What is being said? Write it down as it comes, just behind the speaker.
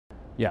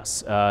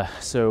Yes,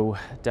 so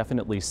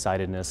definitely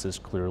sidedness is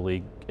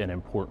clearly an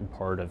important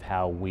part of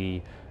how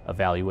we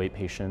evaluate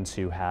patients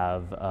who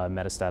have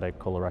metastatic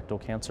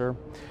colorectal cancer.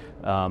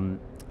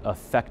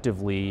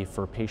 Effectively,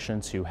 for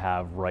patients who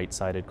have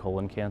right-sided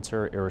colon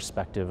cancer,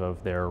 irrespective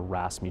of their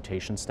RAS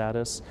mutation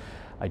status,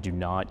 I do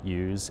not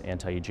use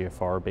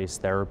anti-EGFR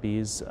based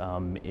therapies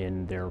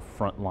in their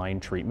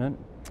frontline treatment.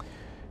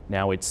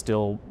 Now, it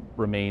still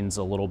remains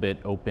a little bit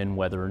open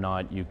whether or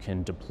not you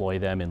can deploy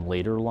them in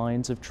later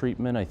lines of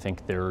treatment. I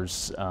think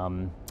there's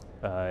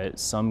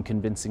some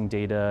convincing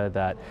data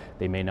that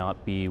they may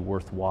not be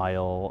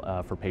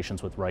worthwhile for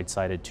patients with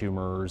right-sided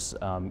tumors,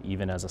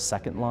 even as a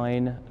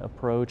second-line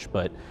approach,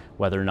 but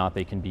whether or not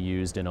they can be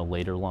used in a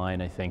later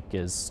line, I think,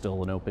 is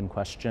still an open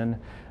question.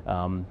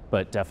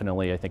 But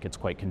definitely, I think it's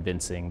quite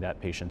convincing that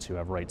patients who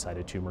have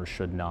right-sided tumors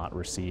should not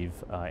receive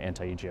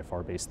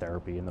anti-EGFR-based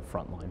therapy in the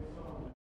front line.